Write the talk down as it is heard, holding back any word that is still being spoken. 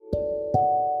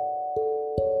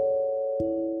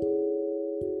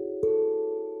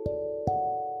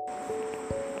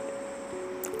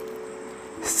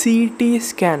CT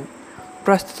scan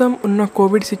ప్రస్తుతం ఉన్న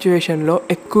Covid సిచ్యువేషన్లో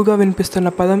ఎక్కువగా వినిపిస్తున్న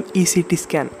పదం ఈ సిటీ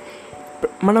స్కాన్.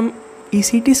 మనం ఈ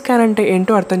సిటీ స్కాన్ అంటే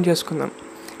ఏంటో అర్థం చేసుకుందాం.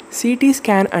 సిటీ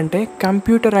స్కాన్ అంటే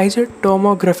కంప్యూటరైజ్డ్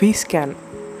టోమోగ్రఫీ స్కాన్.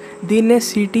 దీన్నే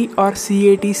సిటీ ఆర్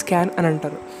సిఏటీ స్కాన్ అని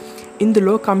అంటారు.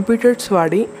 ఇందులో కంప్యూటర్స్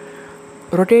వాడి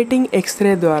రొటేటింగ్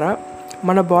ఎక్స్రే ద్వారా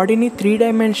మన బాడీని 3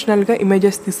 డైమెన్షనల్గా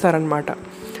ఇమేజెస్ తీస్తారనమాట.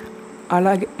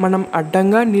 అలాగే మనం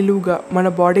అడ్డంగా నిలువుగా మన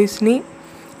బాడీస్ని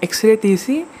ఎక్స్రే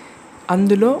తీసి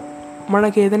అందులో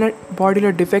మనకి ఏదైనా బాడీలో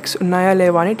డిఫెక్ట్స్ ఉన్నాయా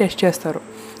లేవా అని టెస్ట్ చేస్తారు.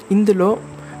 ఇందులో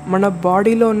మన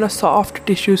బాడీలో ఉన్న సాఫ్ట్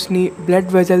టిష్యూస్ని, బ్లడ్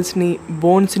వెజల్స్ని,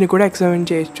 బోన్స్ని కూడా ఎగ్జామిన్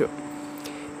చేయొచ్చు.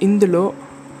 ఇందులో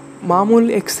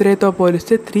మామూలు ఎక్స్రేతో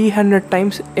పోలిస్తే 300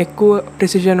 టైమ్స్ ఎక్కువ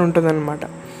ప్రిసిజన్ ఉంటుందన్నమాట.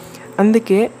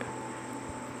 అందుకే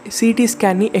సిటీ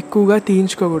స్కాన్ని ఎక్కువగా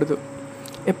తీయించుకోకూడదు.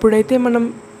 ఎప్పుడైతే మనం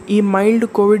ఈ మైల్డ్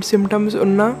కోవిడ్ సిమ్టమ్స్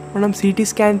ఉన్నా మనం సిటీ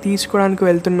స్కాన్ తీసుకోవడానికి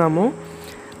వెళ్తున్నామో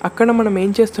అక్కడ మనం ఏం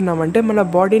చేస్తున్నామంటే మన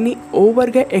బాడీని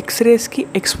ఓవర్గా ఎక్స్రేస్కి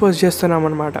ఎక్స్పోజ్ చేస్తున్నాం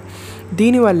అన్నమాట.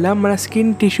 దీనివల్ల మన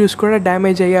స్కిన్ టిష్యూస్ కూడా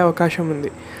డ్యామేజ్ అయ్యే అవకాశం ఉంది.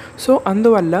 సో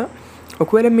అందువల్ల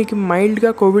ఒకవేళ మీకు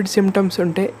మైల్డ్గా కోవిడ్ సిమ్టమ్స్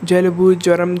ఉంటే, జలుబు,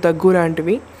 జ్వరం, దగ్గు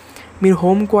లాంటివి, మీరు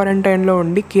హోమ్ క్వారంటైన్లో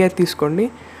ఉండి కేర్ తీసుకోండి.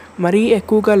 మరీ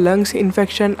ఎక్కువగా లంగ్స్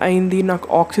ఇన్ఫెక్షన్ అయింది, నాకు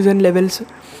ఆక్సిజన్ లెవెల్స్,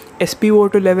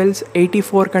 SpO2 లెవెల్స్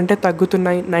 84 కంటే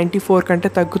తగ్గుతున్నాయి, 94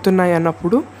 కంటే తగ్గుతున్నాయి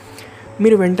అన్నప్పుడు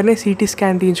మీరు వెంటనే సిటీ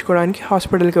స్కాన్ తీయించుకోవడానికి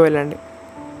హాస్పిటల్కి వెళ్ళండి.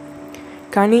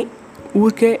 కానీ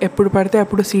ఊరికే ఎప్పుడు పడితే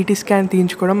అప్పుడు సిటీ స్కాన్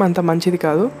తీయించుకోవడం అంత మంచిది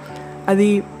కాదు. అది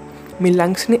మీ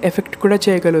లంగ్స్ని ఎఫెక్ట్ కూడా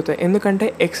చేయగలుగుతాయి. ఎందుకంటే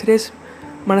ఎక్స్రేస్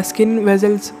మన స్కిన్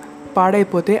వెజల్స్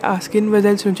పాడైపోతే ఆ స్కిన్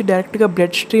వెజల్స్ నుంచి డైరెక్ట్గా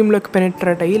బ్లడ్ స్ట్రీమ్లోకి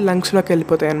పెనిట్రేట్ అయ్యి లంగ్స్లోకి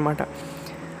వెళ్ళిపోతాయి అన్నమాట.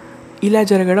 ఇలా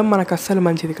జరగడం మనకు అస్సలు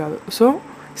మంచిది కాదు. సో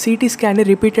సిటీ స్కాన్ని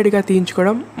రిపీటెడ్గా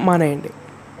తీయించుకోవడం మానేయండి.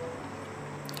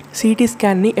 సిటీ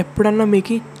స్కాన్ని ఎప్పుడన్నా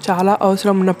మీకు చాలా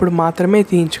అవసరం ఉన్నప్పుడు మాత్రమే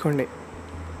తీయించుకోండి.